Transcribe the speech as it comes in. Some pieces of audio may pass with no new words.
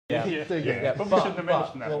Probably shouldn't have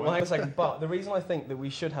mentioned that. Well, hang on a second. But the reason I think that we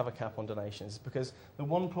should have a cap on donations is because the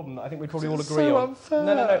one problem that I think we probably all agree on. Unfair.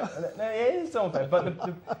 No, it is unfair. But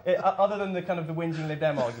other than the kind of the whinging Lib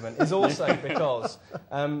Dem argument, is also because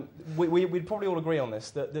we'd probably all agree on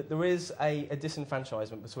this that there is a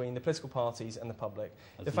disenfranchisement between the political parties and the public.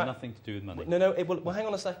 That's nothing to do with money. No. Well, hang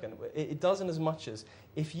on a second. It does in as much as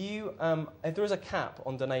if there is a cap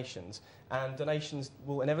on donations, and donations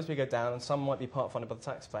will inevitably go down, and some might be part funded by the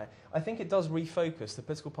taxpayer. I think it does refocus the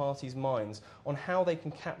political parties' minds on how they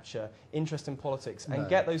can capture interest in politics and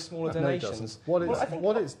get those smaller donations.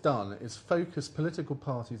 What it's done is focus political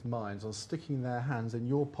parties' minds on sticking their hands in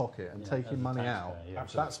your pocket and taking money out. Yeah.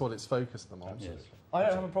 That's what it's focused them on. Yes. I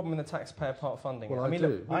don't have a problem in the taxpayer part funding. Well, I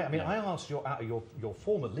do. Look, I asked your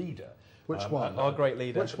former leader. Which one? Our great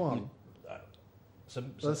leader. Which one?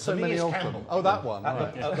 There's so many of them. Oh, that one.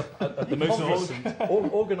 The most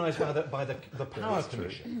organised by the Power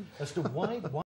Commission as to why